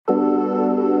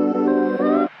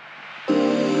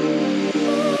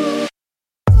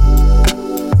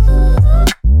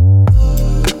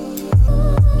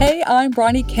I'm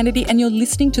Bryony Kennedy and you're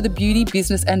listening to the Beauty,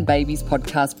 Business and Babies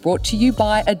podcast brought to you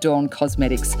by Adorn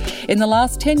Cosmetics. In the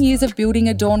last 10 years of building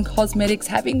Adorn Cosmetics,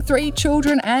 having 3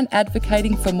 children and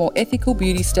advocating for more ethical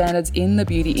beauty standards in the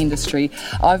beauty industry,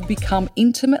 I've become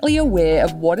intimately aware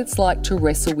of what it's like to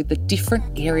wrestle with the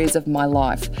different areas of my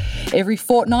life. Every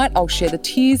fortnight, I'll share the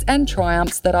tears and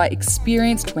triumphs that I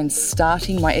experienced when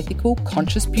starting my ethical,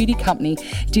 conscious beauty company,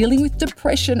 dealing with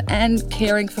depression and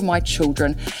caring for my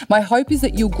children. My hope is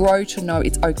that you'll grow to know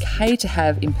it's okay to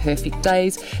have imperfect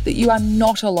days, that you are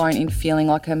not alone in feeling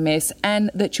like a mess, and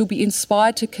that you'll be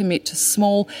inspired to commit to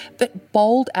small but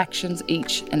bold actions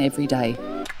each and every day.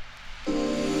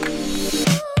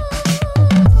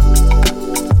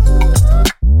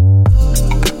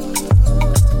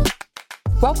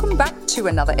 Welcome back to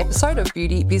another episode of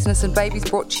Beauty, Business and Babies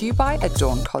brought to you by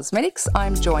Adorn Cosmetics.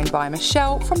 I'm joined by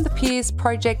Michelle from the Peers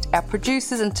Project, our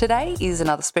producers, and today is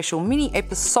another special mini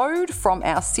episode from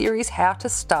our series, How to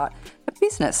Start a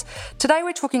Business. Today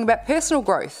we're talking about personal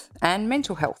growth and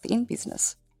mental health in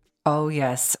business. Oh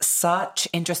yes, such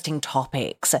interesting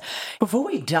topics. Before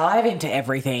we dive into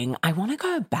everything, I want to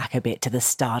go back a bit to the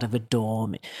start of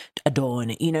Adorn.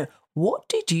 What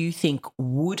did you think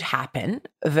would happen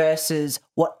versus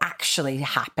what actually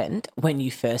happened when you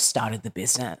first started the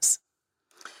business?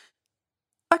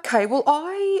 Okay, well,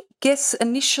 I guess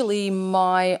initially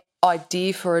my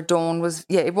idea for Adorn was,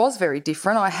 it was very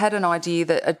different. I had an idea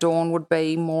that Adorn would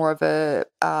be more of a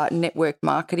network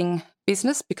marketing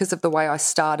business because of the way I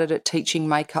started at teaching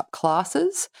makeup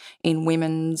classes in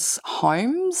women's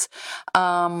homes.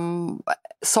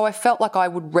 So I felt like I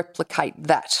would replicate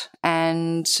that.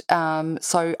 And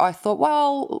so I thought,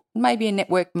 well, maybe a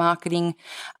network marketing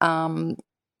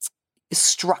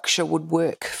structure would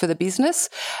work for the business.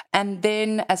 And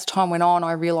then as time went on,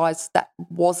 I realised that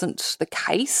wasn't the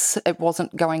case. It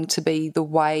wasn't going to be the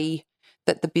way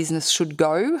that the business should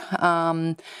go.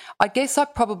 I guess I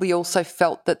probably also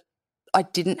felt that I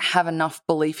didn't have enough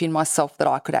belief in myself that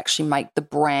I could actually make the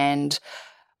brand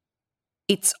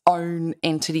its own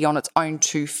entity on its own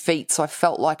 2 feet. So I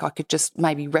felt like I could just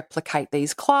maybe replicate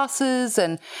these classes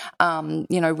and,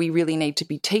 we really need to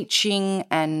be teaching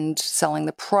and selling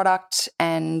the product.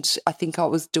 And I think I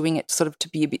was doing it sort of to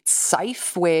be a bit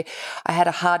safe, where I had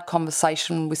a hard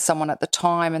conversation with someone at the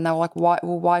time and they were like,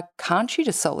 why can't you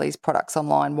just sell these products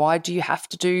online? Why do you have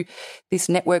to do this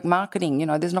network marketing?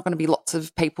 There's not going to be lots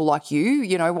of people like you,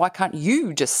 why can't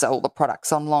you just sell the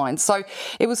products online? So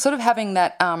it was sort of having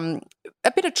that,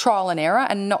 a bit of trial and error,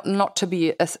 and not to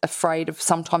be afraid of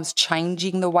sometimes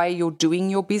changing the way you're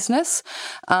doing your business,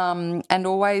 and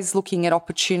always looking at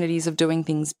opportunities of doing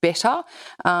things better.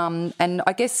 And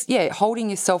I guess, holding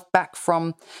yourself back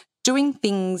from doing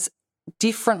things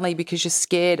differently because you're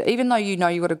scared. Even though you've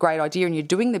got a great idea and you're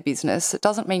doing the business, it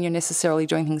doesn't mean you're necessarily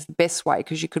doing things the best way,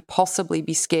 because you could possibly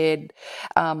be scared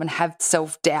and have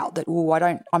self-doubt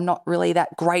that, I'm not really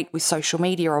that great with social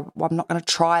media, or I'm not going to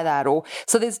try that. Or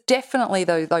so there's definitely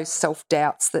those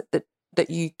self-doubts that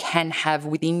you can have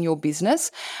within your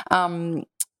business.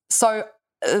 So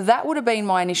that would have been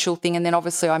my initial thing. And then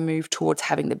obviously I moved towards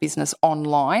having the business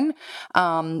online.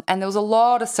 And there was a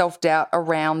lot of self-doubt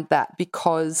around that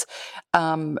because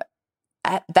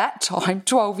at that time,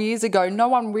 12 years ago, no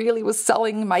one really was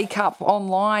selling makeup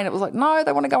online. It was like, no,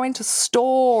 they want to go into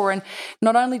store. And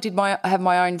not only did I have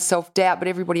my own self-doubt, but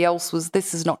everybody else was,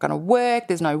 this is not going to work.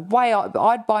 There's no way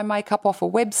I'd buy makeup off a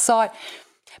website.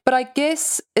 But I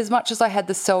guess as much as I had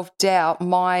the self-doubt,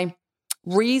 my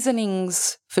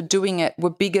reasonings for doing it were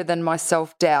bigger than my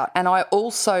self-doubt. And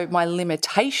my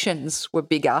limitations were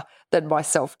bigger than my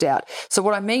self-doubt. So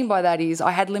what I mean by that is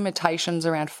I had limitations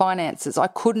around finances. I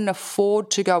couldn't afford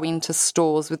to go into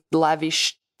stores with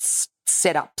lavish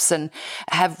setups and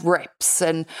have reps,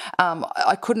 and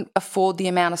I couldn't afford the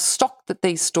amount of stock that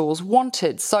these stores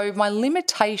wanted. So my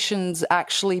limitations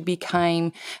actually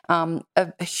became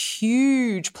a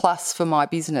huge plus for my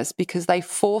business, because they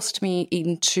forced me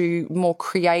into more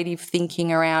creative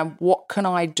thinking around what can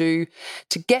I do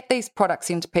to get these products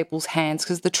into people's hands,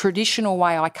 because the traditional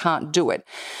way I can't do it.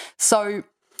 So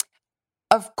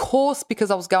of course, because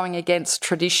I was going against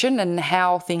tradition and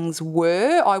how things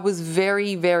were, I was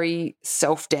very, very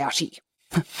self-doubty,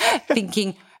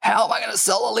 thinking, how am I going to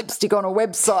sell a lipstick on a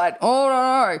website? Oh,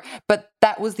 no. But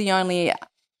that was the only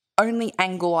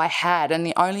angle I had, and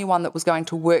the only one that was going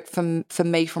to work for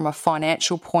me from a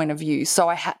financial point of view. So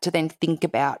I had to then think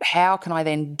about, how can I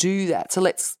then do that? So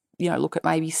let's look at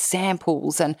maybe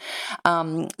samples. And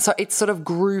so it sort of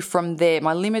grew from there.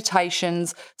 My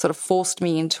limitations sort of forced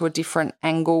me into a different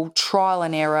angle, trial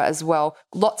and error as well,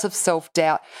 lots of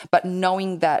self-doubt, but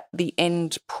knowing that the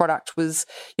end product was,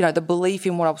 the belief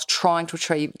in what I was trying to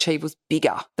achieve was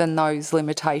bigger than those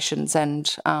limitations,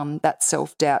 and that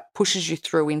self-doubt pushes you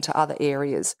through into other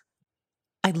areas.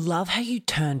 I love how you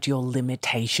turned your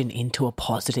limitation into a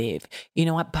positive,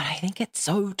 but I think it's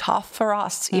so tough for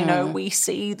us. We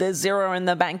see the zero in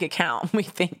the bank account. We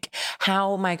think,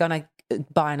 how am I going to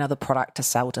buy another product to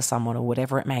sell to someone or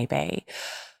whatever it may be?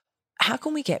 How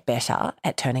can we get better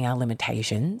at turning our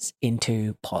limitations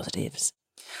into positives?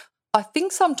 I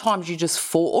think sometimes you're just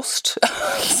forced.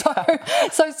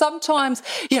 so sometimes,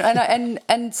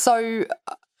 and so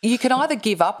you can either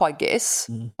give up, I guess,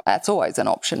 that's always an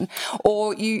option,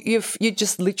 or you're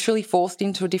just literally forced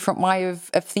into a different way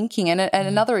of thinking. And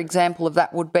another example of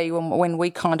that would be when we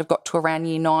kind of got to around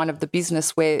year 9 of the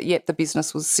business, where, the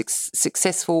business was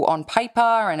successful on paper,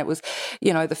 and it was,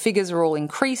 the figures are all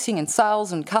increasing in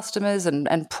sales and customers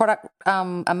and product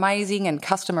amazing, and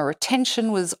customer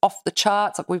retention was off the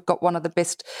charts. Like, we've got one of the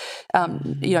best,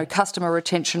 customer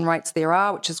retention rates there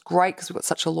are, which is great because we've got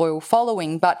such a loyal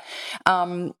following. But,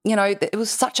 it was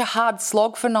such a hard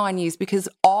slog for 9 years because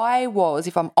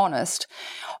if I'm honest,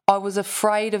 I was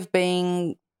afraid of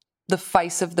being the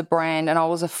face of the brand, and I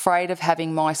was afraid of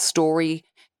having my story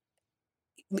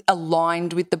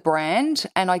aligned with the brand.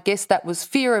 And I guess that was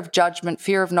fear of judgment,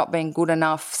 fear of not being good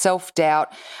enough,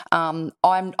 self-doubt. I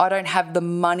don't have the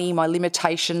money. My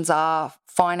limitations are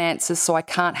finances, so I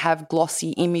can't have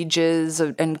glossy images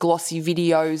and glossy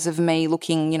videos of me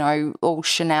looking, all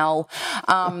Chanel.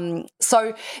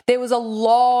 So there was a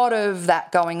lot of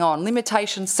that going on.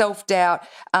 Limitations, self-doubt,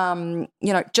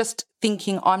 just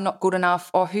thinking I'm not good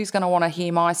enough, or who's going to want to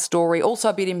hear my story. Also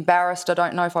a bit embarrassed. I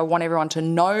don't know if I want everyone to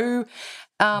know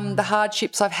the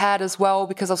hardships I've had as well,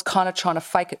 because I was kind of trying to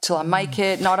fake it till I make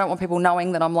it. And I don't want people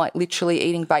knowing that I'm like literally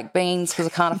eating baked beans because I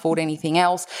can't afford anything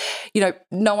else.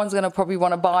 No one's going to probably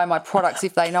want to buy my products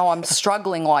if they know I'm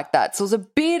struggling like that. So it was a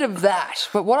bit of that.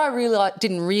 But what I really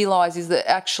didn't realise is that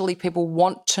actually people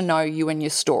want to know you and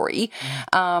your story.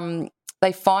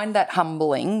 They find that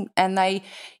humbling, and they,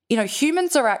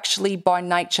 humans are actually by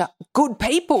nature good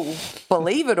people,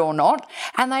 believe it or not.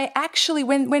 And they actually,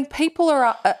 when people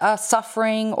are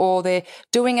suffering, or they're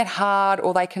doing it hard,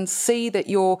 or they can see that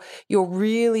you're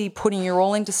really putting your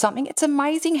all into something, it's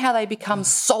amazing how they become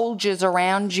soldiers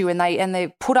around you, and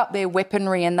they put up their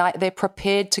weaponry, and they're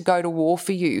prepared to go to war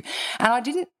for you. And I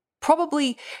didn't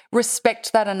probably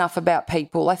respect that enough about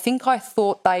people. I think I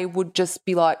thought they would just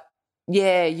be like,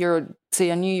 yeah,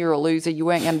 I knew you're a loser, you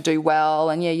weren't going to do well,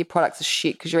 and yeah, your products are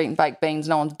shit because you're eating baked beans,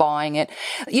 no one's buying it.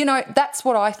 That's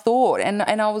what I thought. And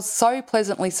I was so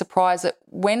pleasantly surprised that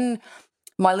when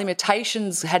my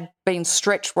limitations had been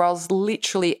stretched, where I was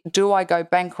literally, do I go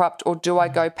bankrupt, or do I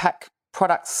go pack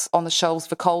products on the shelves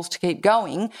for Coles to keep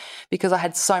going, because I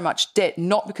had so much debt,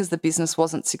 not because the business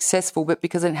wasn't successful, but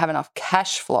because I didn't have enough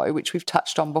cash flow, which we've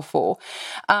touched on before.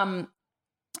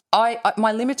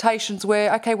 My limitations were,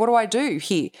 okay, what do I do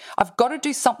here? I've got to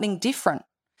do something different,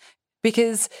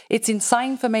 because it's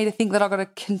insane for me to think that I've got to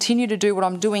continue to do what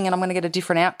I'm doing and I'm going to get a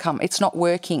different outcome. It's not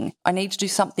working. I need to do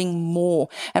something more.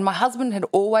 And my husband had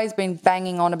always been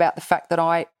banging on about the fact that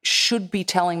I should be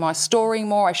telling my story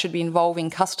more. I should be involving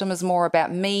customers more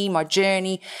about me, my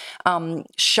journey,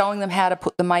 showing them how to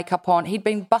put the makeup on. He'd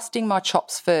been busting my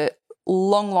chops for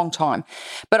long time.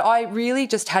 But I really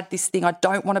just had this thing. I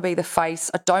don't want to be the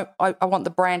face. I want the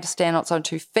brand to stand on its own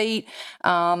 2 feet.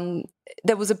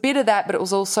 There was a bit of that, but it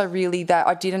was also really that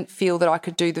I didn't feel that I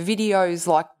could do the videos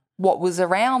like what was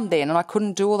around then, and I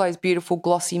couldn't do all those beautiful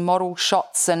glossy model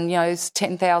shots and,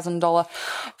 $10,000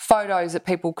 photos that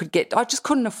people could get. I just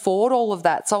couldn't afford all of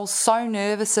that. So I was so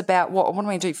nervous about what am I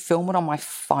going to do, film it on my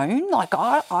phone? Like,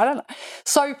 I don't know.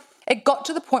 So it got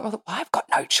to the point where I thought, I've got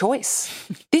no choice.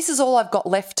 This is all I've got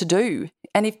left to do.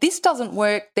 And if this doesn't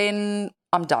work, then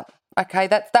I'm done. Okay,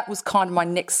 that was kind of my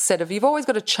next set of, you've always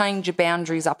got to change your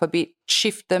boundaries up a bit,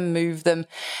 shift them, move them.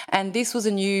 And this was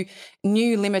a new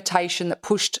limitation that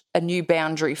pushed a new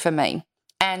boundary for me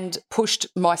and pushed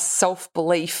my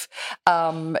self-belief,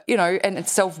 and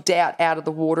self-doubt out of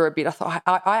the water a bit. I thought,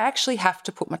 I actually have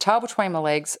to put my tail between my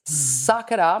legs,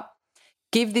 suck it up,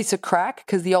 give this a crack,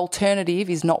 because the alternative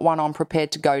is not one I'm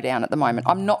prepared to go down at the moment.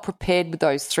 I'm not prepared with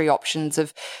those 3 options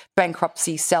of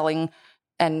bankruptcy, selling,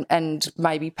 and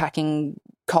maybe packing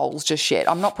Coles just yet.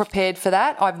 I'm not prepared for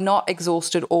that. I've not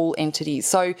exhausted all entities.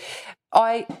 So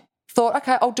I thought,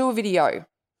 okay, I'll do a video.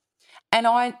 And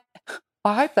I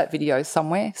I hope that video is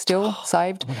somewhere still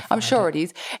saved. I'm sure it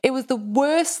is. It was the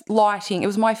worst lighting. It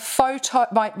was my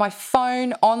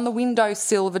phone on the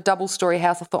windowsill of a double-story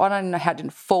house. I thought, I don't know how it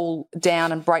didn't fall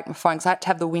down and break my phone because I had to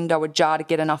have the window ajar to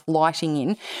get enough lighting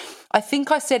in. I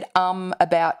think I said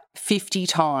about 50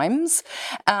 times.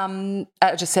 I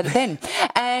just said it then.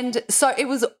 And so it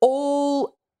was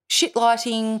all shit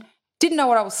lighting, didn't know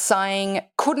what I was saying,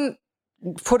 couldn't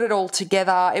put it all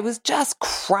together. It was just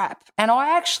crap. And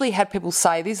I actually had people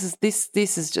say this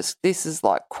is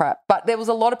like crap. But there was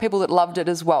a lot of people that loved it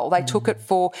as well. They took it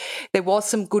there was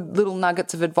some good little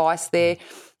nuggets of advice there.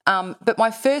 But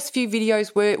my first few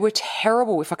videos were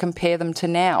terrible if I compare them to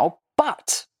now.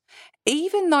 But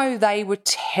even though they were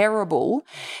terrible,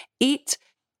 it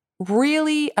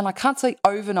really, and I can't say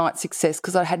overnight success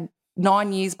because I had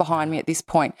 9 years behind me at this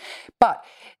point, but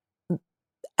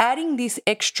adding this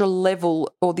extra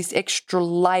level or this extra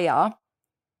layer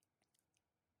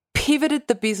pivoted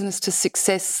the business to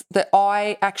success that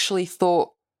I actually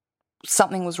thought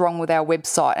something was wrong with our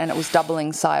website and it was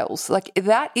doubling sales. Like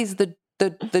that is the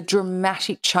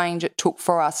dramatic change it took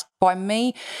for us by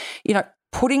me,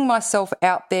 putting myself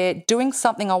out there, doing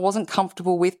something I wasn't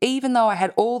comfortable with, even though I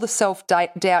had all the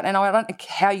self-doubt, and I don't know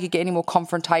how you get any more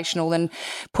confrontational than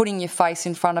putting your face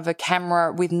in front of a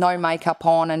camera with no makeup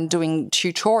on and doing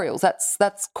tutorials.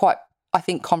 That's quite, I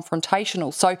think,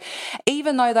 confrontational. So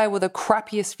even though they were the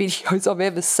crappiest videos I've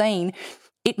ever seen,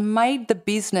 it made the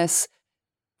business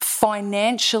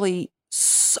financially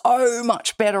so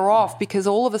much better off because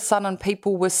all of a sudden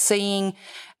people were seeing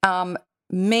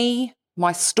me,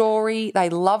 my story. They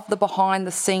love the behind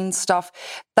the scenes stuff.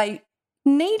 They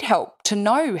need help to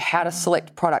know how to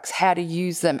select products, how to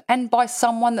use them, and by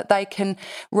someone that they can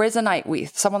resonate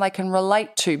with, someone they can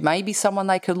relate to, maybe someone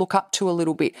they could look up to a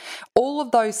little bit. All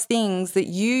of those things that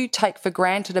you take for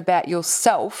granted about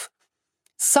yourself,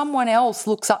 someone else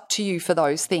looks up to you for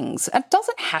those things. It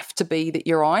doesn't have to be that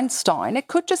you're Einstein. It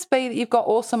could just be that you've got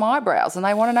awesome eyebrows and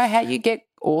they want to know how you get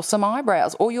awesome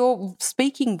eyebrows, or your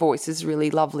speaking voice is really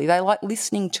lovely. They like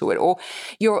listening to it, or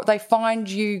they find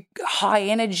you high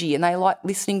energy and they like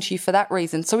listening to you for that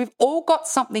reason. So we've all got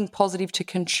something positive to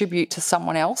contribute to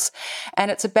someone else, and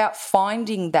it's about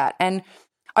finding that. And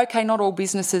okay, not all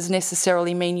businesses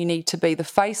necessarily mean you need to be the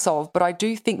face of, but I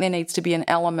do think there needs to be an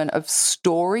element of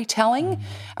storytelling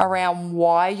around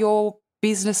why your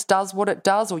business does what it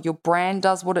does or your brand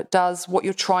does what it does, what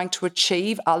you're trying to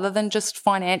achieve other than just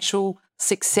financial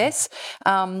success.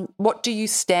 What do you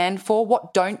stand for?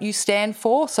 What don't you stand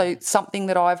for? So something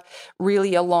that I've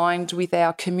really aligned with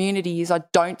our community is I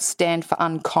don't stand for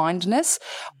unkindness.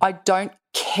 I don't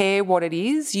care what it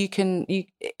is. You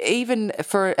even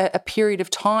for a period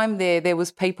of time there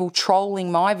was people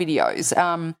trolling my videos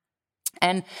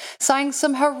and saying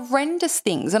some horrendous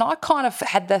things. And I kind of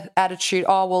had the attitude,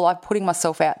 oh, well, I'm putting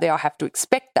myself out there. I have to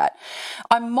expect that.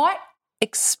 I might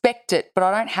expect it, but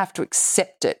I don't have to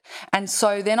accept it. And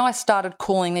so then I started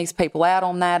calling these people out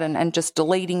on that and just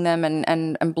deleting them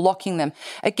and blocking them.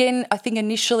 Again, I think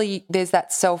initially there's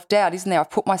that self-doubt, isn't there?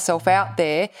 I've put myself out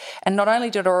there, and not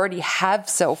only did I already have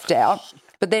self-doubt,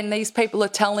 but then these people are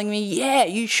telling me, yeah,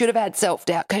 you should have had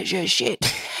self-doubt because you're shit,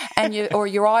 and or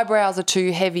your eyebrows are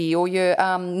too heavy, or you're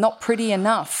not pretty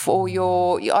enough, or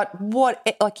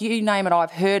like you name it, I've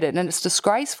heard it, and it's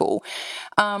disgraceful.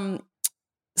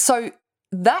 So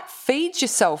that feeds your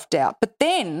self-doubt. But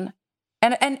then,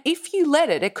 and if you let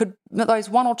it, those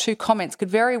one or two comments could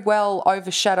very well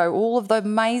overshadow all of the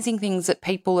amazing things that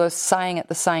people are saying at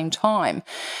the same time.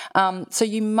 So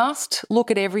you must look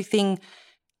at everything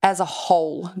as a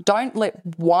whole. Don't let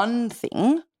one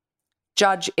thing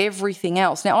judge everything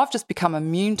else. Now, I've just become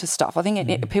immune to stuff. I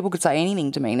think people could say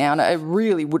anything to me now, and it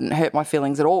really wouldn't hurt my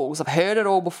feelings at all because I've heard it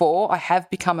all before. I have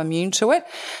become immune to it.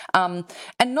 And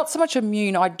not so much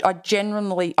immune, I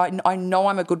generally, I know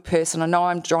I'm a good person. I know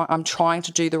I'm trying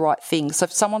to do the right thing. So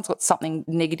if someone's got something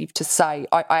negative to say,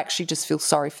 I actually just feel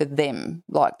sorry for them,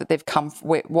 like that they've come,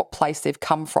 what place they've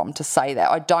come from to say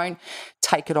that. I don't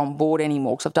take it on board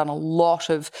anymore because I've done a lot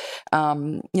of,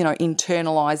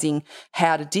 internalising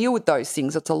how to deal with those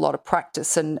things. It's a lot of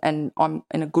practice, and I'm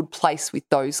in a good place with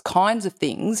those kinds of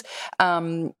things.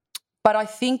 But I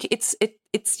think it's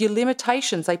your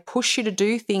limitations. They push you to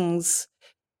do things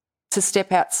to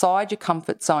step outside your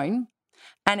comfort zone.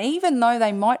 And even though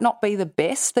they might not be the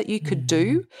best that you could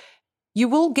do, you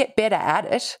will get better at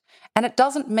it. And it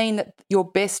doesn't mean that your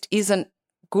best isn't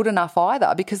good enough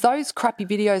either, because those crappy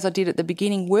videos I did at the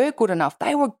beginning were good enough.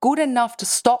 They were good enough to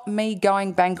stop me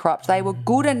going bankrupt. They were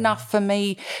good enough for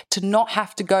me to not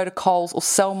have to go to Coles or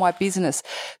sell my business.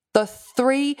 The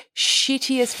 3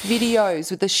 shittiest videos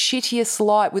with the shittiest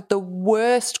light, with the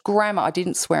worst grammar. I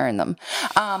didn't swear in them.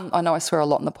 I know I swear a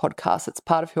lot in the podcast. It's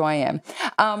part of who I am.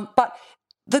 But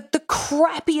the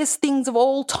crappiest things of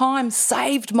all time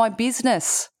saved my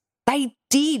business. They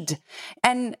did.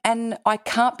 And I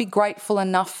can't be grateful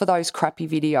enough for those crappy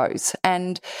videos.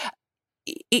 And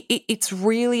it's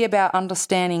really about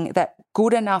understanding that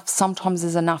good enough sometimes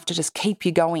is enough to just keep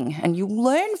you going, and you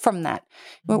learn from that.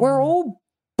 We're all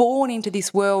born into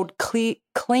this world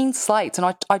clean slates,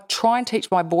 and I try and teach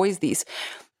my boys this.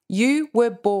 You were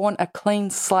born a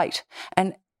clean slate,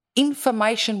 and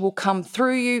information will come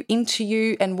through you, into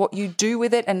you, and what you do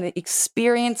with it and the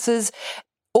experiences.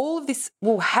 All of this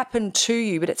will happen to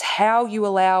you, but it's how you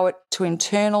allow it to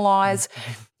internalize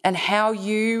and how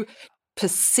you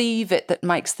perceive it that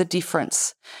makes the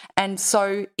difference. And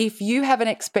so if you have an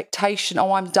expectation,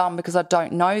 oh, I'm dumb because I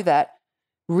don't know that,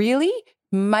 really?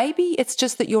 Maybe it's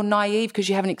just that you're naive because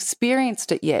you haven't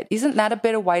experienced it yet. Isn't that a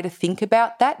better way to think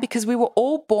about that? Because we were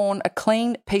all born a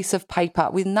clean piece of paper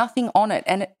with nothing on it.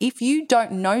 And if you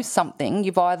don't know something,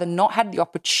 you've either not had the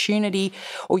opportunity,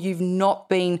 or you've not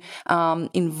been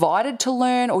invited to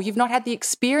learn, or you've not had the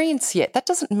experience yet. That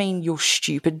doesn't mean you're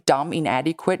stupid, dumb,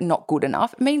 inadequate, not good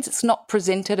enough. It means it's not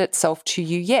presented itself to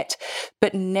you yet.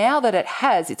 But now that it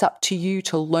has, it's up to you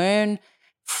to learn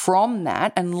from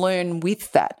that and learn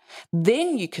with that.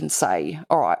 Then you can say,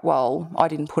 all right, well, I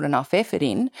didn't put enough effort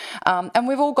in. And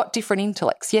we've all got different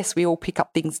intellects. Yes, we all pick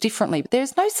up things differently, but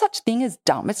there's no such thing as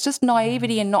dumb. It's just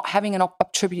naivety and not having an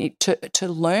opportunity to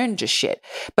learn just yet.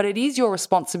 But it is your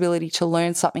responsibility to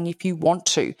learn something if you want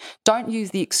to. Don't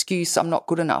use the excuse, I'm not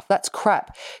good enough. That's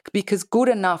crap, because good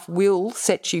enough will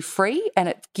set you free, and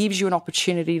it gives you an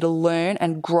opportunity to learn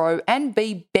and grow and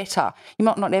be better. You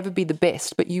might not ever be the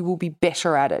best, but you will be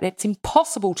better at it. It's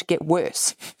impossible to get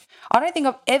worse. I don't think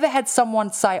I've ever had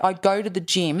someone say I go to the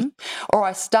gym or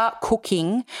I start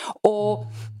cooking, or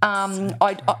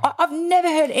I've never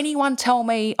heard anyone tell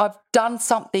me I've done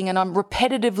something and I'm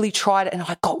repetitively tried it and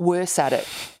I got worse at it.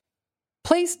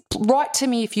 Please write to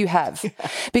me if you have,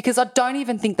 because I don't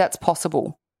even think that's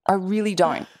possible. I really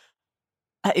don't.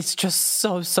 It's just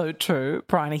so true.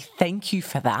 Bryony, thank you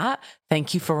for that.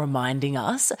 Thank you for reminding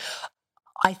us.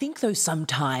 I think, though,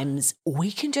 sometimes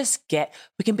we can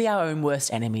be our own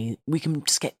worst enemy. We can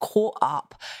just get caught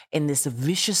up in this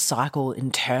vicious cycle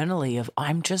internally of,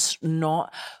 I'm just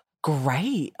not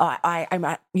great. Why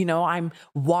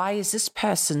is this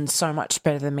person so much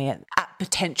better than me at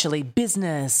potentially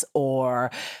business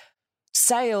or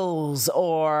sales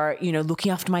or,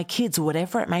 looking after my kids or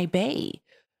whatever it may be?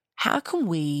 How can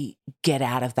we get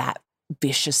out of that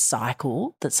vicious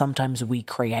cycle that sometimes we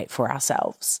create for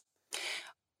ourselves?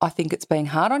 I think it's being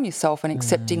hard on yourself and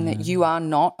accepting that you are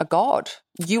not a god.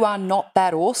 You are not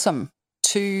that awesome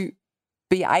to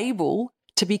be able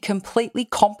to be completely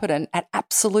competent at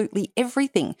absolutely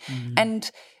everything. And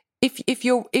if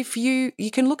you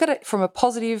can look at it from a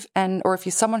positive, or if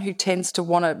you're someone who tends to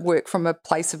want to work from a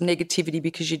place of negativity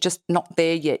because you're just not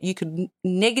there yet, you could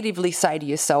negatively say to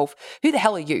yourself, who the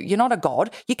hell are you? You're not a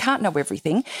god. You can't know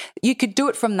everything. You could do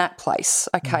it from that place,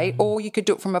 okay? Or you could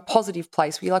do it from a positive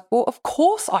place where you're like, well, of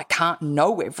course I can't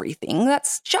know everything.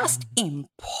 That's just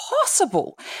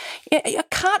impossible. I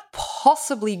can't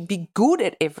possibly be good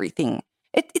at everything.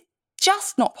 It's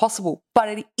just not possible, but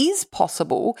it is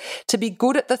possible to be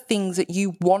good at the things that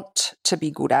you want to be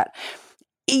good at,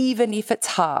 even if it's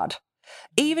hard.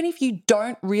 Even if you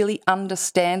don't really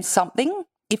understand something,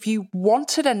 if you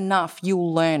want it enough,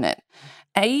 you'll learn it.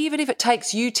 And even if it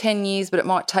takes you 10 years, but it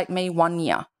might take me 1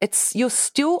 year, you're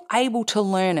still able to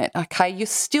learn it, okay? You're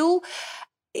still,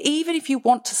 even if you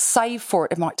want to save for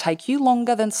it, it might take you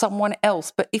longer than someone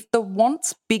else. But if the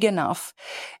want's big enough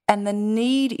and the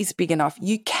need is big enough,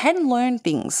 you can learn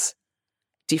things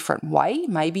different way.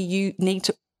 Maybe you need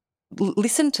to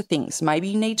listen to things. Maybe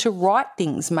you need to write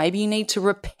things. Maybe you need to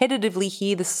repetitively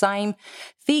hear the same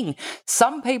thing.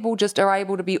 Some people just are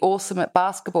able to be awesome at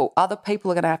basketball. Other people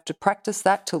are going to have to practice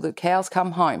that till the cows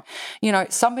come home.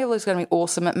 Some people are going to be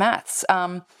awesome at maths.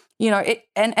 And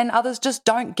others just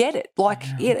don't get it.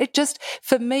 It just,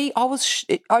 for me, I was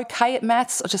okay at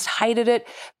maths. I just hated it.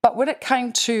 But when it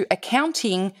came to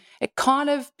accounting, it kind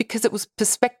of, because it was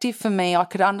perspective for me, I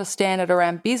could understand it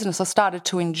around business. I started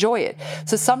to enjoy it.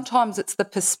 So sometimes it's the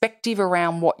perspective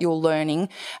around what you're learning.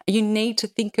 You need to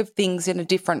think of things in a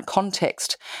different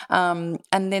context. And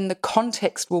then the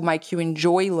context will make you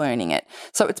enjoy learning it.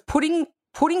 So it's putting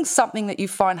something that you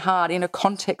find hard in a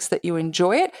context that you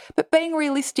enjoy it, but being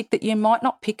realistic that you might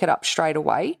not pick it up straight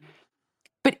away.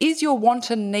 But is your want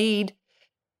and need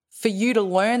for you to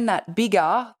learn that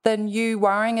bigger than you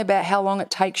worrying about how long it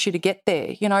takes you to get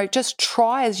there. You know, just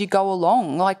try as you go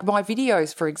along. Like my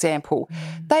videos, for example,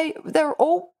 they're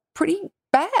all pretty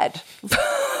bad.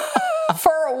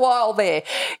 For a while there,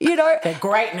 you know. They're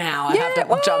great now. I have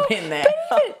to jump in there.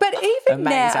 But even Amazing.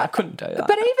 now, I couldn't do that.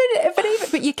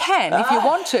 But you can if you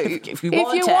want to. If you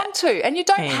want to, and you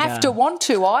don't have to want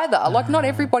to either. Like not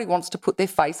everybody wants to put their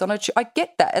face on it. I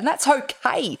get that, and that's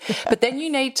okay. But then you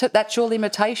need to. That's your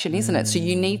limitation, isn't it? So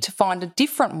you need to find a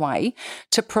different way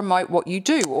to promote what you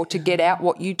do or to get out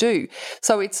what you do.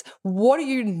 So it's what are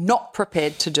you not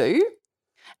prepared to do?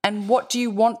 And what do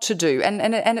you want to do?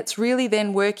 And it's really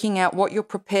then working out what you're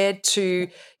prepared to,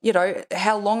 you know,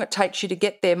 how long it takes you to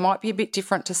get there might be a bit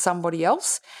different to somebody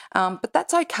else, but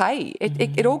that's okay.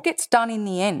 It all gets done in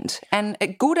the end. And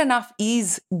good enough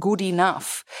is good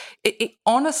enough. It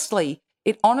honestly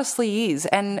is.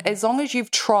 And as long as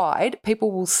you've tried,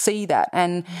 people will see that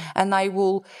and they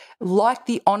will like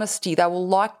the honesty. They will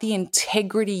like the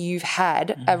integrity you've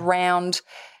had around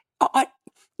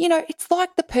you know, it's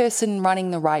like the person running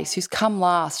the race who's come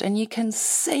last and you can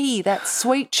see that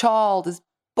sweet child is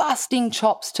busting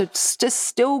chops to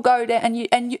still go down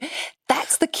and you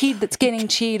that's the kid that's getting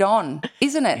cheered on,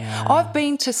 isn't it? Yeah. I've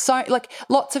been to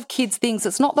lots of kids' things.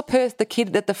 It's not the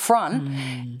kid at the front.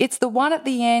 It's the one at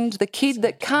the end, the kid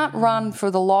that can't run for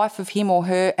the life of him or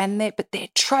her but they're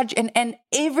trudging and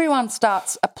everyone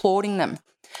starts applauding them.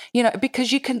 You know,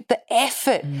 because you can, the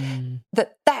effort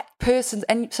that person's,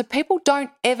 and so people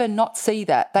don't ever not see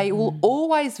that. They will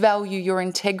always value your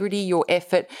integrity, your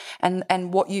effort,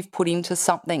 and what you've put into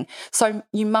something. So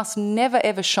you must never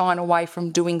ever shine away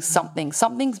from doing something.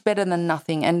 Something's better than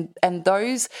nothing. And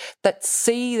those that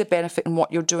see the benefit in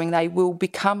what you're doing, they will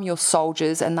become your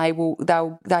soldiers, and they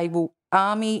will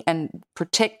army and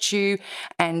protect you.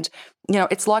 And you know,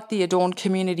 it's like the Adorn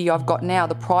community I've got now,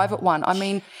 the private one. I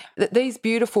mean, these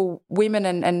beautiful women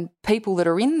and people that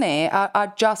are in there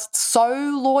are just so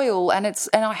loyal, and it's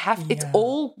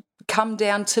all come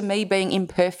down to me being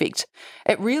imperfect.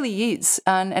 It really is.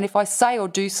 And if I say or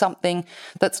do something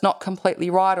that's not completely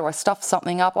right, or I stuff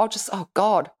something up, I'll just, oh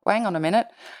God, hang on a minute.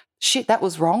 Shit, that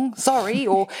was wrong. Sorry.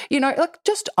 Or, you know, like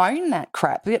just own that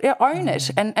crap. Own it.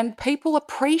 And people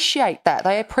appreciate that.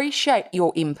 They appreciate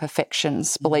your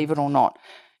imperfections, believe it or not.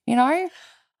 You know?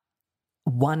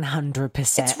 100%.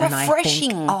 It's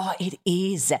refreshing. And I think, it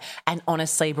is. And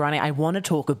honestly, Bryony, I want to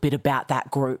talk a bit about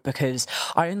that group because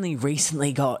I only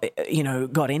recently got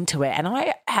into it, and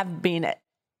I have been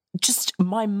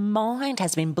my mind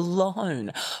has been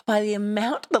blown by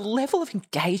the level of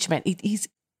engagement. It is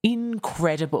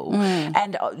incredible.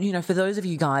 And, you know, for those of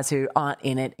you guys who aren't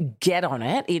in it, get on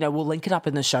it. You know, we'll link it up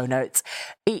in the show notes.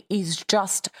 It is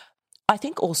just, I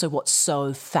think also what's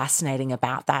so fascinating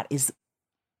about that is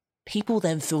people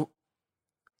then feel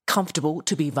comfortable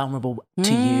to be vulnerable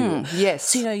to you. Yes.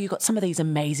 So, you know, you've got some of these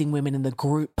amazing women in the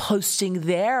group posting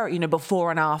their, you know,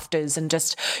 before and afters and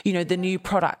just, you know, the new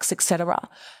products, etc.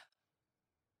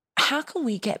 How can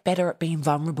we get better at being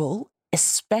vulnerable,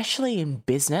 especially in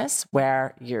business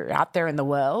where you're out there in the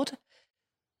world,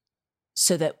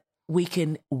 so that we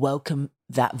can welcome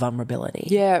that vulnerability?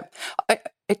 Yeah.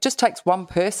 It just takes one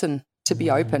person to be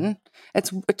open.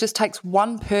 It just takes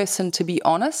one person to be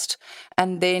honest,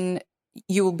 and then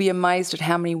you will be amazed at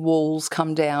how many walls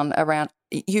come down around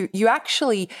you. You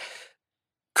actually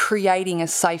creating a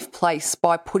safe place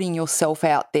by putting yourself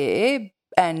out there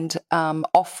and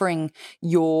offering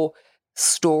your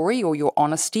story or your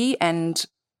honesty, and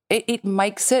it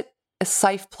makes it a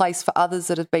safe place for others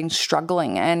that have been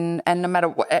struggling, and no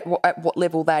matter at what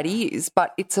level that is.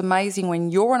 But it's amazing when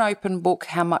you're an open book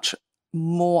how much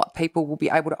more people will be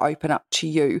able to open up to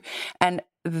you. And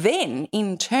then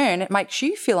in turn it makes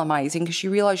you feel amazing because you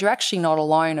realise you're actually not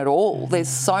alone at all. There's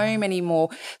so many more.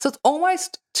 So it's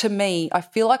almost, to me, I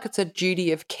feel like it's a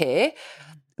duty of care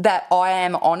that I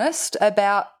am honest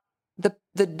about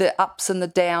the ups and the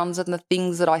downs and the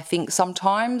things that I think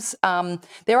sometimes.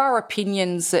 There are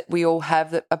opinions that we all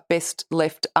have that are best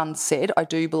left unsaid. I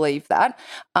do believe that,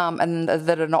 and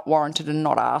that are not warranted and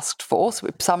not asked for. So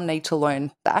some need to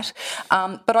learn that.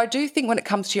 But I do think when it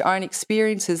comes to your own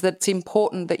experiences that it's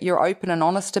important that you're open and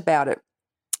honest about it,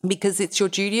 because it's your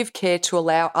duty of care to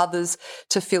allow others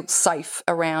to feel safe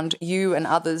around you and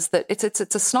others. That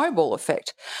it's a snowball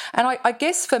effect. And I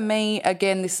guess for me,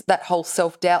 again, that whole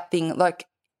self-doubt thing, like,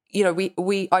 you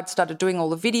know, I'd started doing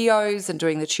all the videos and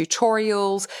doing the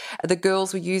tutorials. The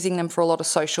girls were using them for a lot of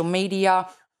social media.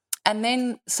 And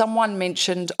then someone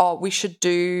mentioned, we should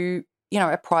do, you know,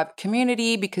 a private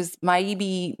community because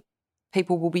maybe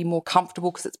people will be more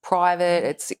comfortable because it's private,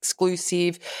 it's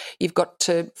exclusive. You've got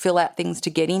to fill out things to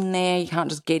get in there. You can't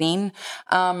just get in.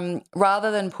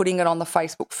 Rather than putting it on the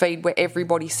Facebook feed where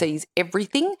everybody sees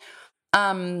everything,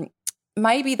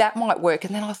 maybe that might work.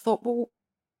 And then I thought, well,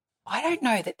 I don't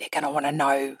know that they're going to want to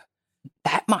know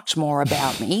that much more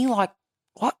about me. Like,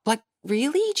 what? Like,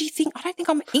 really? Do you think? I don't think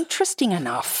I'm interesting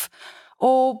enough.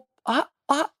 Or,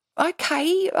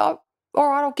 okay, all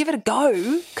right, I'll give it a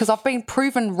go, because I've been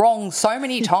proven wrong so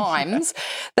many times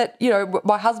that, you know,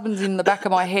 my husband's in the back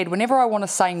of my head. Whenever I want to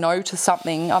say no to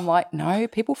something, I'm like, no,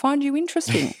 people find you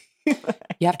interesting.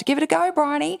 You have to give it a go,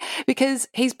 Bryony, because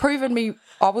he's proven me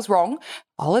I was wrong.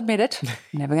 I'll admit it.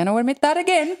 Never going to admit that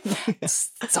again.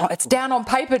 So it's down on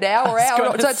paper now, or out.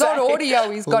 So it's on audio.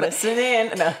 He's got listen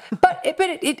in. No. But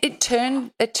it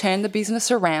turned the business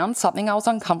around. Something I was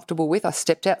uncomfortable with. I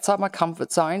stepped outside my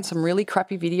comfort zone. Some really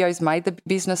crappy videos made the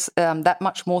business that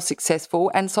much more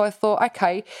successful. And so I thought,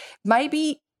 okay,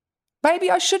 maybe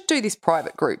I should do this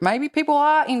private group. Maybe people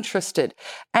are interested.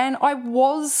 And I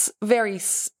was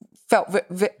felt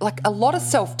like a lot of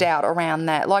self-doubt around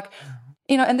that. Like,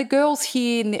 you know, and the girls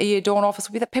here in the Adorn office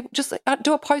will be that people just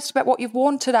do a post about what you've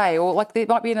worn today, or like there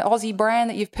might be an Aussie brand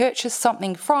that you've purchased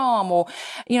something from, or,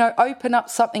 you know, open up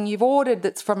something you've ordered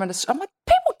that's from an... I'm like,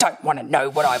 people don't want to know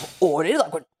what I've ordered,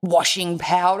 like what washing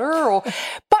powder or...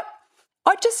 But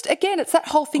I just, again, it's that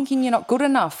whole thinking you're not good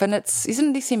enough, and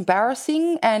isn't this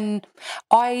embarrassing? And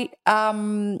I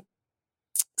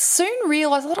soon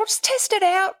realised that I'll just test it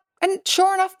out. And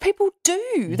sure enough, people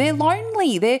do. They're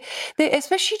lonely. They're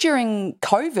especially during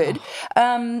COVID.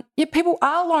 People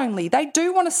are lonely. They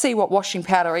do want to see what washing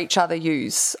powder each other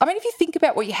use. I mean, if you think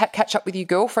about what you catch up with your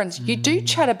girlfriends, you do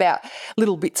chat about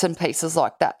little bits and pieces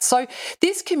like that. So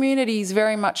this community is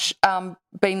very much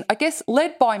been, I guess,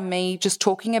 led by me just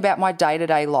talking about my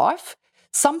day-to-day life.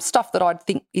 Some stuff that I'd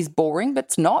think is boring, but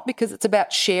it's not, because it's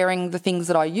about sharing the things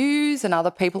that I use, and other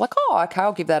people like, oh, okay,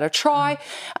 I'll give that a try.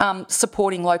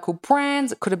 Supporting local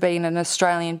brands. It could have been an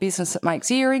Australian business that makes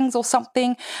earrings or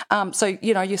something. So,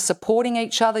 you know, you're supporting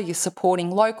each other, you're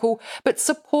supporting local, but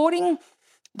supporting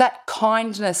that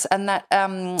kindness and that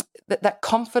that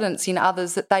confidence in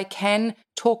others that they can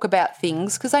talk about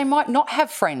things, because they might not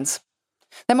have friends.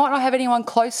 They might not have anyone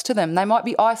close to them. They might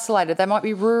be isolated. They might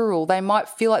be rural. They might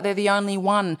feel like they're the only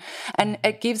one. And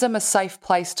it gives them a safe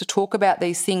place to talk about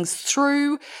these things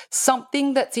through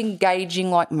something that's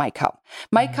engaging, like makeup.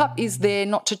 Makeup is there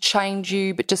not to change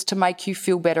you, but just to make you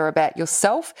feel better about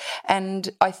yourself. And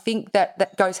I think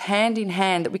that goes hand in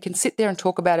hand, that we can sit there and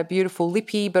talk about a beautiful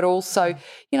lippy, but also,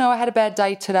 you know, I had a bad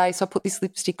day today, so I put this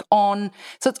lipstick on.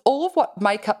 So it's all of what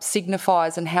makeup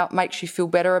signifies and how it makes you feel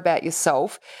better about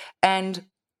yourself. And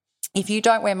if you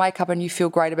don't wear makeup and you feel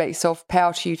great about yourself,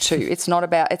 power to you too. It's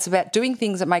about doing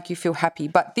things that make you feel happy.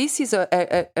 But this is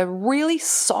a really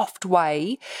soft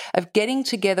way of getting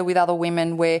together with other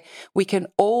women where we can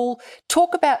all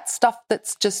talk about stuff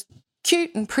that's just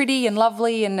cute and pretty and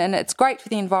lovely, and it's great for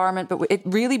the environment, but it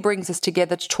really brings us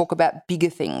together to talk about bigger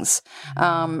things.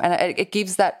 And it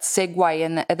gives that segue,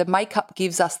 and the makeup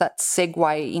gives us that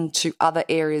segue into other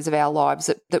areas of our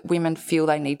lives that women feel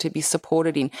they need to be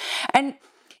supported in. And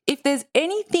if there's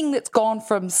anything that's gone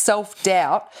from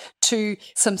self-doubt to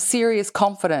some serious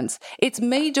confidence, it's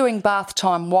me doing bath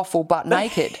time waffle butt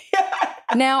naked.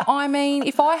 Now, I mean,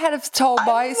 if I had have told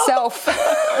myself...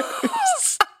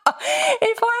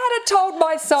 If I had told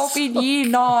myself in year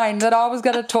 9 that I was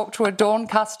going to talk to Adorn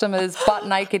customers butt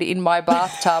naked in my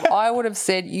bathtub, I would have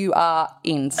said, you are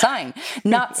insane,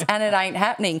 nuts, and it ain't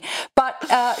happening. But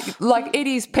like, it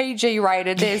is PG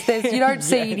rated. There's you don't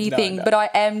see anything, but I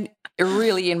am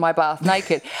really in my bath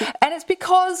naked, and it's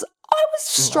because I was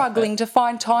struggling to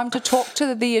find time to talk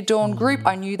to the Adorn group.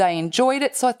 I knew they enjoyed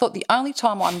it, so I thought the only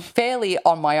time I'm fairly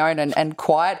on my own and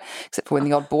quiet, except for when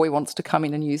the odd boy wants to come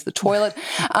in and use the toilet,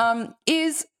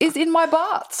 is in my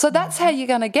bath. So that's how you're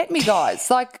going to get me,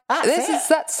 guys. Like,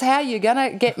 that's how you're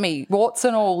going to get me, warts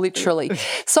and all, literally.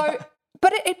 So.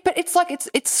 But it's like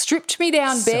it's stripped me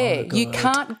down bare. You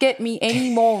can't get me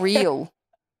any more real.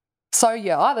 So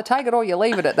you either take it or you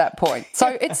leave it at that point.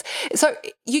 So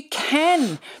you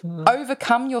can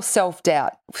overcome your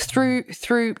self-doubt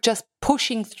through just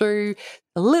pushing through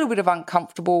a little bit of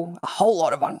uncomfortable, a whole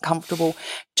lot of uncomfortable,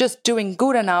 just doing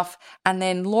good enough, and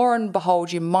then lo and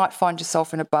behold, you might find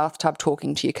yourself in a bathtub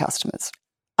talking to your customers.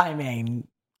 I mean,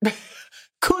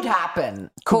 could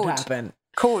happen. Could happen.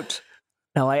 Could.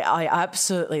 No, I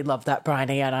absolutely love that,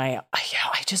 Bryony, and I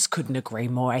just couldn't agree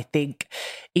more. I think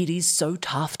it is so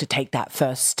tough to take that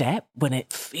first step when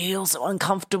it feels so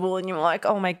uncomfortable and you're like,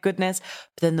 oh my goodness.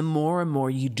 But then the more and more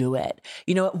you do it,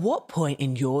 at what point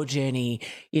in your journey,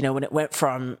 when it went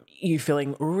from you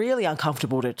feeling really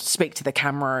uncomfortable to speak to the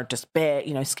camera, just bare,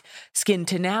 skin,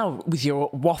 to now with your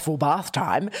waffle bath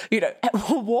time, at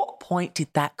what point did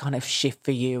that kind of shift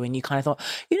for you? And you kind of thought,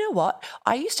 you know what,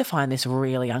 I used to find this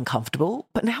really uncomfortable,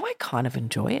 but now I kind of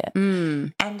enjoy it.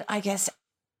 And I guess,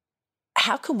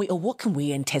 what can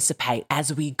we anticipate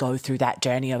as we go through that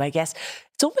journey of, I guess,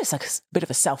 it's almost like a bit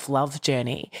of a self-love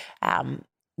journey,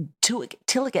 till it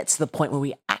gets to the point where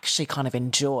we actually kind of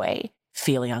enjoy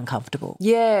feeling uncomfortable?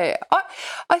 Yeah,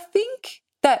 I think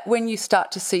that when you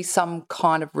start to see some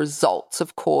kind of results,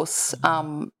 of course,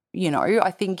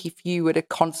 I think if you were to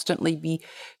constantly be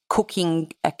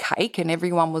cooking a cake and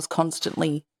everyone was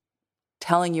constantly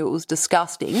telling you it was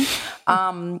disgusting,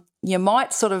 you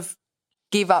might sort of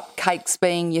give up cakes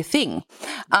being your thing.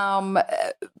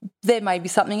 There may be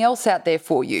something else out there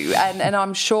for you. And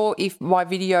I'm sure if my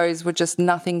videos were just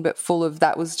nothing but full of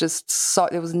that, was just so,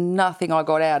 there was nothing I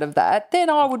got out of that, then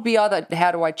I would be either,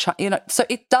 how do I, so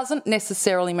it doesn't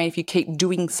necessarily mean if you keep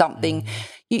doing something,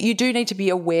 you do need to be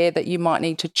aware that you might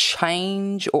need to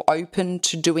change or open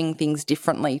to doing things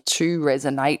differently to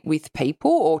resonate with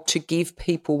people or to give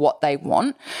people what they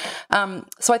want.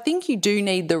 So I think you do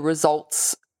need the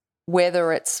results,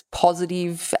 whether it's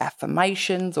positive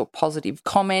affirmations or positive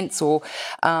comments or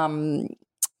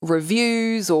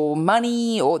reviews or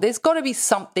money, or there's got to be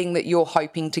something that you're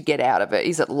hoping to get out of it.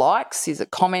 Is it likes? Is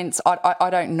it comments? I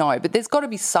don't know, but there's got to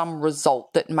be some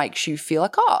result that makes you feel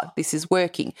like, oh, this is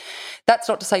working. That's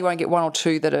not to say you won't get one or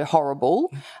two that are horrible.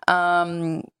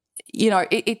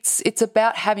 It's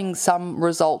about having some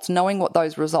results, knowing what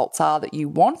those results are that you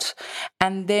want.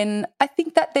 And then I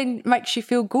think that then makes you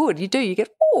feel good. You get,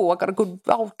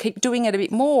 I'll keep doing it a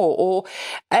bit more.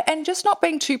 And just not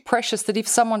being too precious that if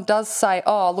someone does say,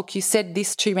 oh, look, you said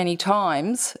this too many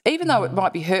times, even though it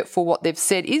might be hurtful what they've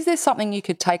said, is there something you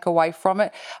could take away from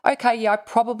it? Okay, yeah, I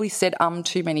probably said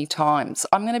too many times.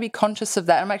 I'm going to be conscious of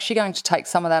that. I'm actually going to take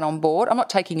some of that on board. I'm not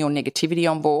taking your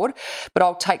negativity on board, but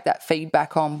I'll take that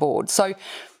feedback on board. So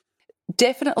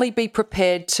definitely be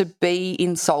prepared to be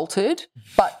insulted,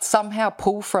 but somehow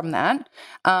pull from that,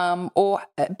 or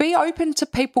be open to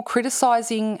people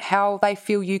criticising how they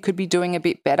feel you could be doing a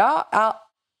bit better.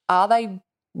 Are they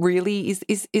really,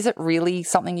 is it really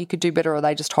something you could do better, or are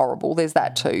they just horrible? There's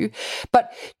that too.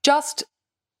 But just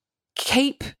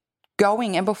keep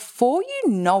going, and before you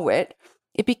know it,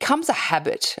 it becomes a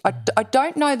habit. I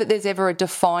don't know that there's ever a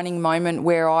defining moment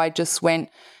where I just went,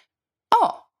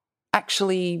 oh,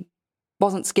 actually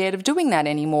wasn't scared of doing that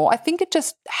anymore. I think it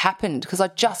just happened because I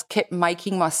just kept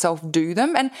making myself do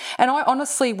them. And I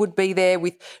honestly would be there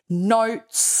with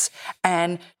notes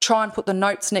and try and put the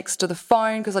notes next to the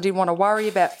phone because I didn't want to worry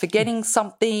about forgetting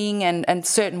something and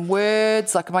certain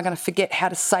words. Like, am I going to forget how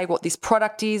to say what this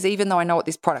product is, even though I know what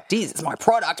this product is? It's my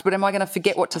product, but am I going to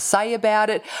forget what to say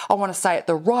about it? I want to say it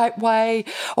the right way.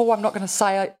 Oh, I'm not going to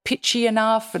say it pitchy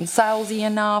enough and salesy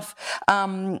enough.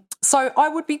 So I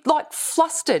would be like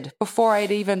flustered before I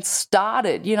had even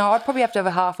started. I'd probably have to have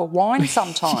a half a wine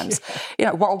sometimes,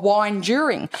 a wine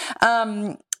during.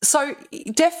 So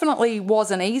it definitely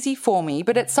wasn't easy for me.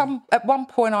 But at one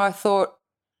point I thought,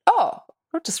 oh,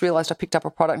 I just realised I picked up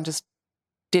a product and just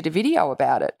did a video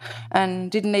about it and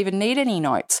didn't even need any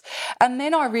notes. And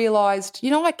then I realised,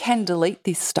 I can delete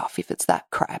this stuff if it's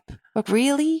that crap. Like,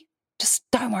 really? Just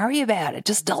don't worry about it.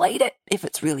 Just delete it if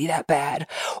it's really that bad.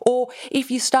 Or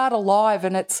if you start a live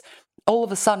and it's all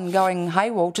of a sudden going, hey,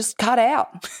 well, just cut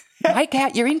out. Make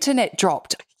out your internet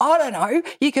dropped. I don't know.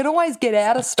 You can always get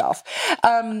out of stuff.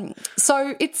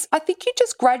 So I think you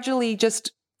just gradually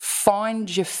just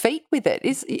find your feet with it.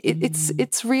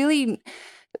 It's really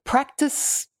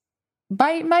practice.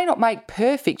 May not make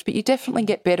perfect, but you definitely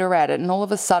get better at it. And all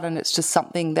of a sudden it's just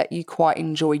something that you quite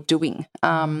enjoy doing.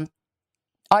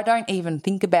 I don't even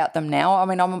think about them now. I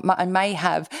mean, I may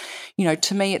have,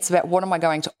 to me it's about what am I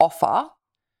going to offer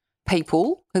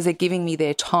people because they're giving me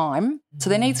their time. So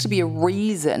there needs to be a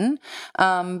reason.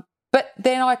 But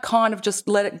then I kind of just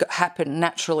let it happen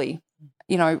naturally.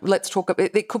 Let's talk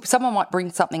about it. Someone might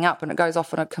bring something up and it goes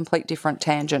off on a complete different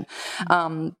tangent.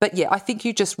 But yeah, I think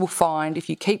you just will find if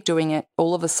you keep doing it,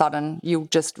 all of a sudden you'll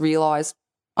just realise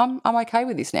I'm okay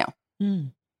with this now.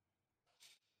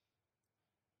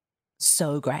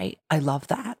 So great. I love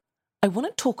that. I want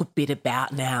to talk a bit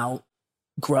about now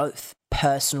growth,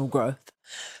 personal growth.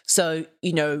 So,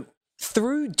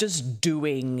 through just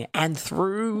doing and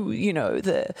through,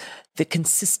 the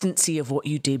consistency of what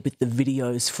you did with the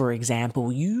videos, for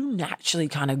example, you naturally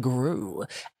kind of grew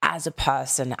as a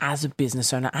person, as a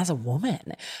business owner, as a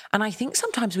woman. And I think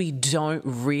sometimes we don't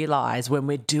realize when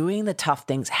we're doing the tough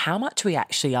things how much we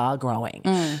actually are growing.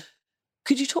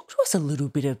 Could you talk to us a little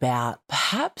bit about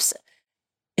perhaps,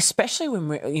 especially when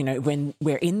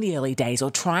we're in the early days or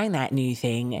trying that new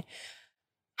thing,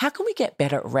 how can we get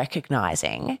better at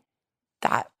recognizing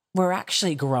that we're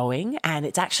actually growing and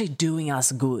it's actually doing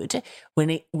us good when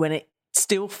it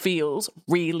still feels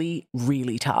really,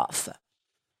 really tough?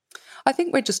 I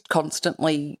think we're just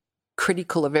constantly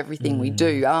critical of everything we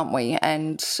do, aren't we?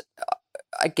 And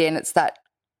again, it's that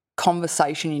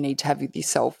conversation you need to have with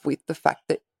yourself with the fact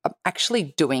that I'm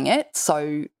actually doing it,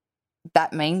 so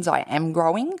that means I am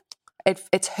growing.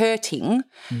 It's hurting,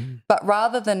 but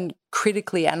rather than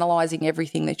critically analysing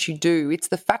everything that you do, it's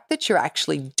the fact that you're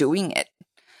actually doing it.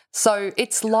 So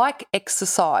it's like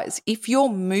exercise. If you're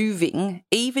moving,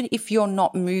 even if you're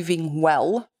not moving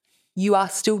well, you are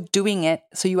still doing it,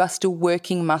 so you are still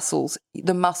working muscles.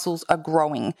 The muscles are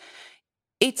growing.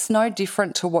 It's no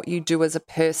different to what you do as a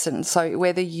person. So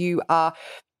whether you are,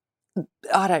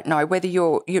 I don't know, whether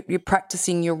you're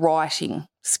practicing your writing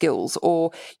skills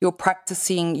or you're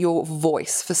practicing your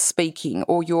voice for speaking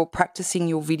or you're practicing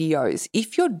your videos,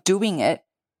 if you're doing it,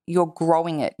 you're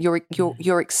growing it,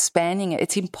 you're expanding it.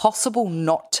 It's impossible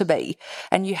not to be.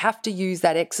 And you have to use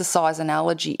that exercise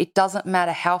analogy. It doesn't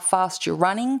matter how fast you're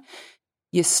running,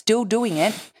 you're still doing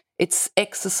it. It's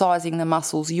exercising the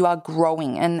muscles. You are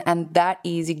growing, and that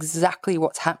is exactly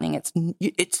what's happening.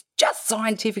 It's just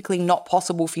scientifically not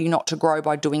possible for you not to grow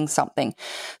by doing something.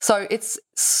 So it's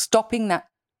stopping that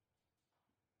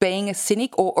being a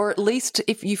cynic, or at least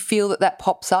if you feel that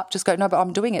pops up, just go, no, but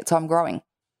I'm doing it, so I'm growing.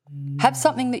 Have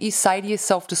something that you say to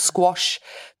yourself to squash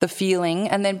the feeling,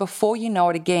 and then before you know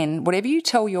it again, whatever you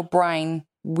tell your brain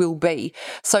will be.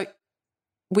 So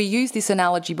we used this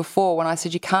analogy before when I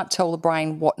said you can't tell the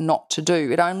brain what not to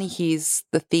do. It only hears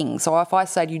the thing. So if I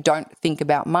said you don't think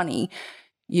about money,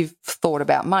 you've thought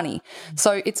about money.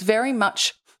 So it's very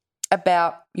much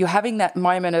about you're having that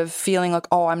moment of feeling like,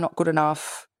 oh, I'm not good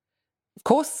enough. Of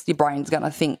course your brain's going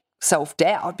to think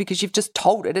self-doubt because you've just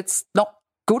told it it's not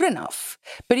good enough.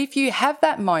 But if you have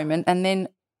that moment and then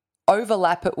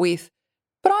overlap it with,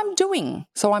 but I'm doing,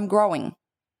 so I'm growing.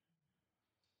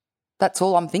 That's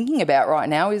all I'm thinking about right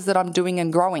now is that I'm doing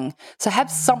and growing. So have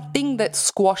something that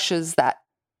squashes that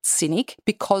cynic,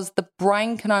 because the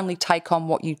brain can only take on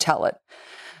what you tell it.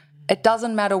 It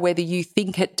doesn't matter whether you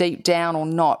think it deep down or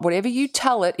not. Whatever you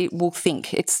tell it, it will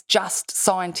think. It's just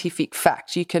scientific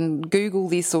fact. You can Google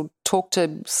this or talk to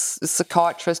a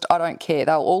psychiatrist. I don't care.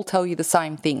 They'll all tell you the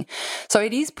same thing. So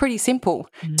it is pretty simple.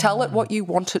 Tell it what you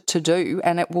want it to do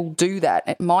and it will do that.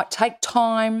 It might take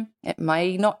time. It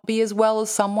may not be as well as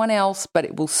someone else, but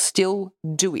it will still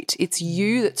do it. It's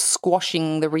you that's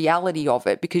squashing the reality of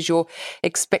it because you're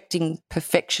expecting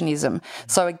perfectionism.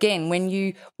 So again,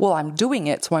 when I'm doing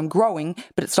it, so I'm growing,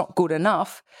 but it's not good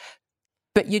enough,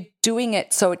 but you're doing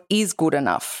it so it is good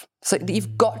enough. So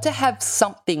you've got to have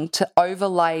something to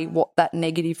overlay what that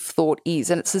negative thought is.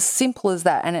 And it's as simple as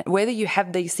that. And whether you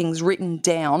have these things written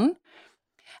down,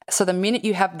 so the minute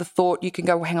you have the thought, you can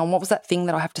go, well, hang on, what was that thing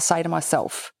that I have to say to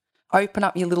myself? Open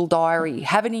up your little diary,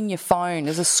 have it in your phone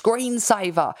as a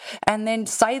screensaver, and then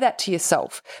say that to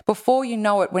yourself. Before you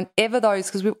know it, whenever those,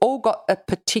 because we've all got a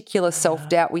particular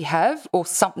self-doubt we have or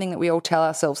something that we all tell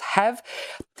ourselves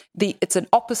it's an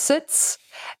opposites.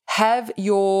 Have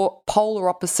your polar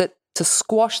opposite to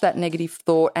squash that negative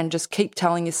thought and just keep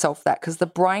telling yourself that, because the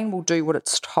brain will do what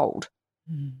it's told.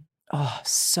 Oh,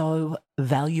 so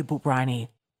valuable, Bryony.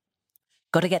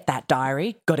 Got to get that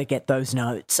diary, got to get those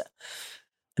notes.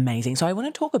 Amazing. So I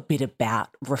want to talk a bit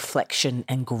about reflection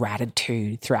and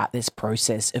gratitude throughout this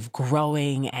process of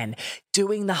growing and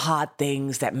doing the hard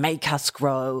things that make us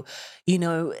grow. You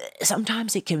know,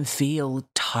 sometimes it can feel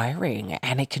tiring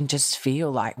and it can just feel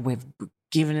like we've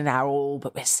given it our all,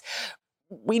 but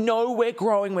we know we're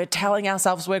growing. We're telling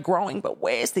ourselves we're growing, but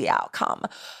where's the outcome?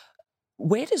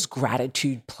 Where does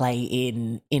gratitude play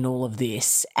in all of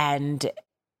this? And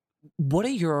what are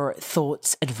your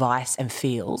thoughts, advice and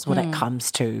feels when it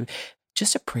comes to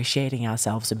just appreciating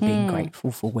ourselves and being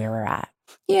grateful for where we're at?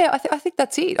 Yeah, I think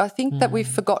that's it. I think that we've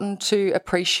forgotten to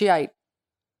appreciate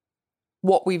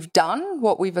what we've done,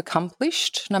 what we've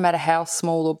accomplished, no matter how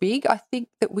small or big. I think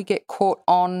that we get caught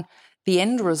on the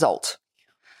end result.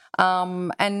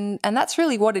 And that's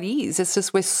really what it is. It's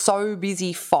just we're so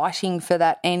busy fighting for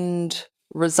that end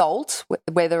result,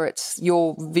 whether it's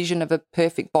your vision of a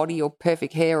perfect body or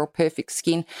perfect hair or perfect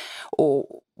skin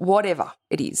or whatever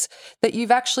it is, that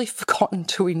you've actually forgotten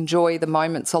to enjoy the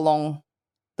moments along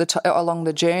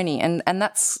the journey. And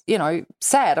that's,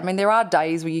 sad. I mean, there are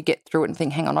days where you get through it and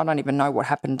think, hang on, I don't even know what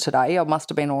happened today. I must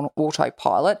have been on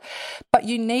autopilot. But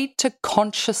you need to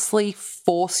consciously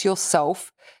force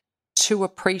yourself to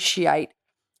appreciate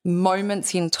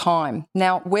moments in time.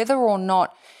 Now, whether or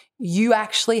not you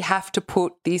actually have to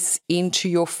put this into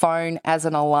your phone as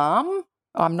an alarm,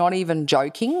 I'm not even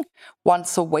joking,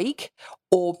 once a week,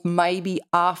 or maybe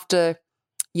after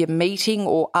your meeting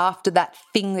or after that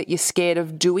thing that you're scared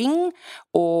of doing,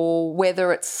 or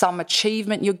whether it's some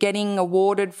achievement you're getting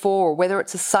awarded for, or whether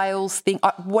it's a sales thing,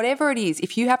 whatever it is,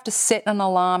 if you have to set an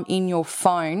alarm in your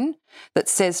phone that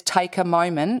says take a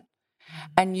moment,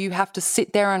 and you have to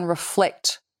sit there and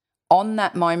reflect on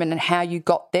that moment and how you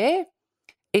got there,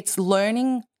 it's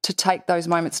learning to take those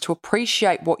moments to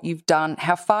appreciate what you've done,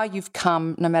 how far you've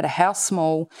come, no matter how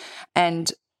small,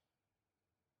 and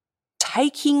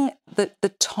taking the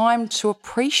time to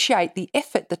appreciate the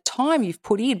effort, the time you've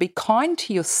put in. Be kind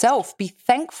to yourself. Be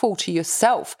thankful to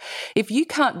yourself. If you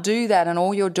can't do that and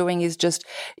all you're doing is just,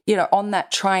 on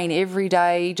that train every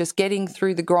day, just getting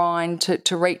through the grind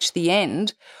to reach the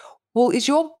end, well, is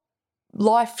your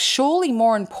life surely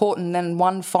more important than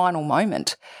one final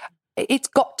moment? It's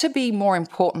got to be more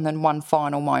important than one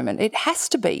final moment. It has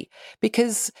to be,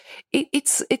 because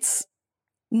it's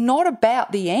not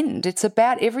about the end. It's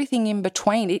about everything in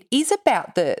between. It is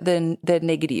about the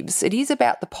negatives. It is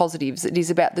about the positives. It is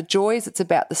about the joys. It's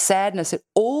about the sadness. It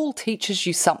all teaches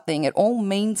you something. It all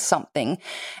means something,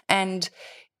 and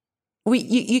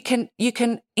you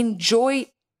can enjoy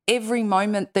every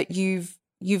moment that you've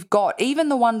got, even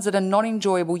the ones that are not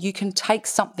enjoyable. You can take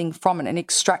something from it and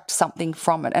extract something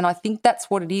from it. And I think that's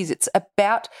what it is. It's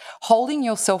about holding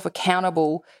yourself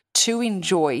accountable to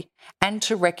enjoy and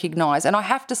to recognise. And I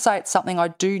have to say, it's something I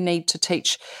do need to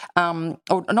teach,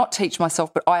 or not teach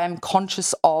myself, but I am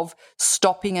conscious of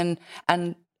stopping and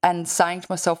saying to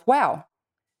myself, wow,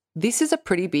 this is a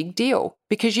pretty big deal,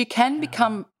 because you can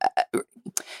become,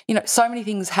 so many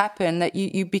things happen that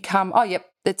you become, oh, yep,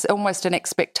 it's almost an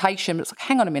expectation. But it's like,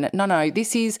 hang on a minute. No,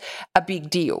 this is a big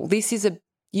deal.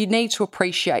 You need to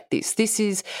appreciate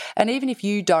this. And even if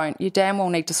you don't, you damn well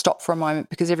need to stop for a moment,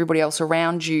 because everybody else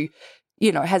around you,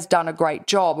 has done a great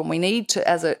job. And we need to,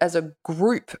 as a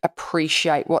group,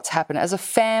 appreciate what's happened. As a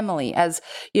family, as,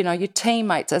 your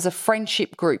teammates, as a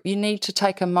friendship group, you need to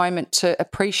take a moment to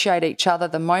appreciate each other,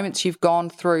 the moments you've gone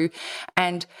through,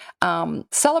 and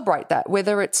celebrate that,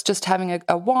 whether it's just having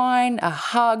a wine, a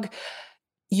hug,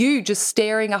 you just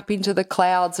staring up into the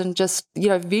clouds and just,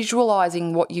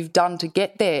 visualizing what you've done to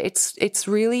get there. It's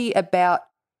really about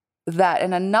that.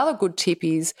 And another good tip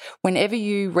is, whenever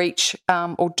you reach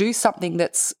or do something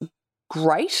that's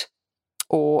great,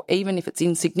 or even if it's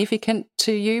insignificant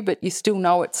to you, but you still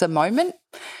know it's a moment,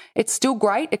 it's still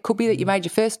great. It could be that you made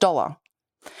your first $1.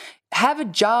 Have a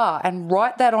jar and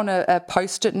write that on a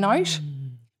Post-it note.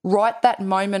 Write that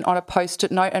moment on a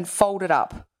Post-it note and fold it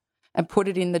up and put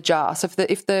it in the jar. So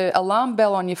if the alarm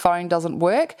bell on your phone doesn't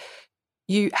work,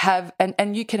 you have,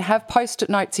 and you can have Post-it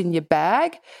notes in your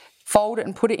bag, fold it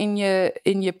and put it in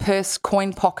your purse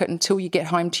coin pocket until you get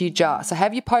home to your jar. So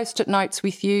have your Post-it notes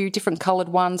with you, different coloured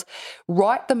ones.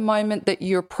 Write the moment that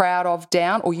you're proud of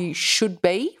down, or you should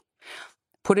be.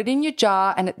 Put it in your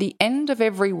jar, and at the end of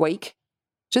every week,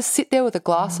 just sit there with a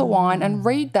glass of wine and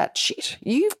read that shit.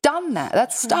 You've done that.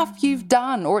 That's stuff you've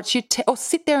done. Or it's or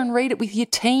sit there and read it with your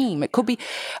team. It could be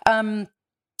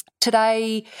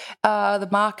today the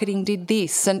marketing did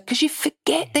this, and because you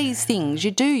forget these things,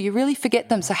 you really forget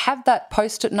them. So have that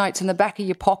Post-it notes in the back of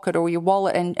your pocket or your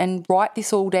wallet, and write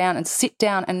this all down, and sit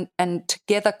down and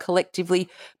together collectively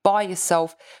by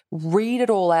yourself, read it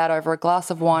all out over a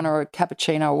glass of wine or a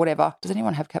cappuccino or whatever. Does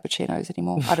anyone have cappuccinos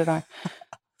anymore? I don't know.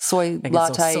 Soy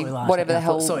latte, whatever the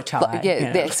hell. Soy chai.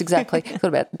 Yes, exactly. Got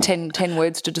about 10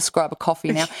 words to describe a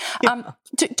coffee now.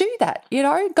 Do that,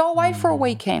 go away for a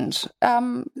weekend. Go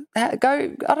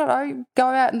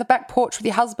out in the back porch with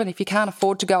your husband if you can't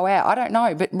afford to go out. I don't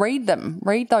know, but read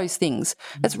those things.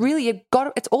 It's really,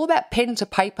 it's all about pen to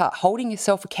paper, holding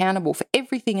yourself accountable for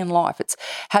everything in life. It's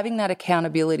having that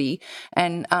accountability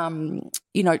and,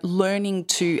 learning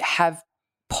to have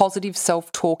positive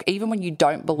self-talk, even when you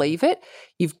don't believe it.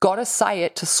 You've got to say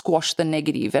it to squash the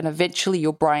negative, and eventually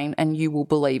your brain and you will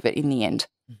believe it in the end.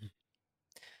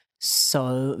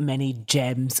 So many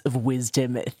gems of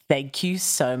wisdom. Thank you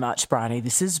so much, Bryony.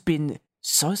 This has been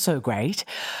so great.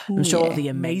 I'm sure the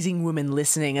amazing women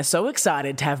listening are so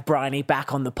excited to have Bryony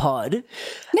back on the pod.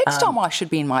 Next time I should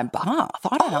be in my bath.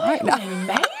 I don't know.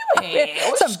 Maybe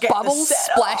Some bubbles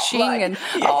splashing and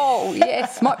oh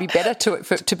yes, might be better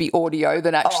to be audio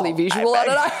than actually visual. I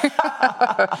don't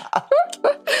know.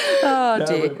 Oh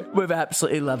dear. We've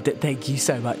absolutely loved it. Thank you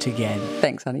so much again.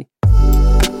 Thanks, honey.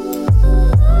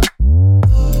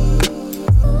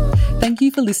 Thank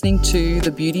you for listening to the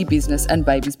Beauty, Business and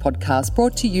Babies podcast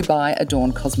brought to you by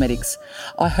Adorn Cosmetics.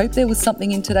 I hope there was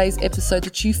something in today's episode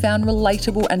that you found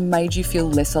relatable and made you feel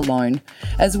less alone.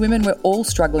 As women, we're all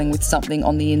struggling with something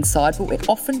on the inside, but we're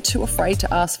often too afraid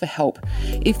to ask for help.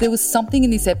 If there was something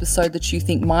in this episode that you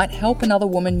think might help another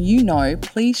woman you know,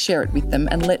 please share it with them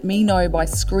and let me know by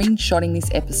screenshotting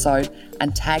this episode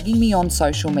and tagging me on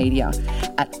social media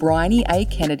at Bryony A.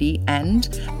 Kennedy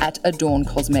and at Adorn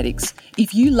Cosmetics.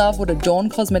 If you love what Adorn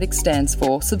Cosmetics stands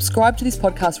for, subscribe to this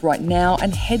podcast right now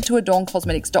and head to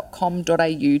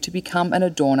adorncosmetics.com.au to become an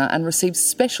Adorner and receive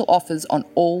special offers on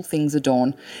all things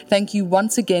Adorn. Thank you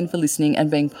once again for listening and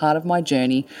being part of my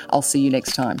journey. I'll see you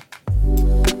next time.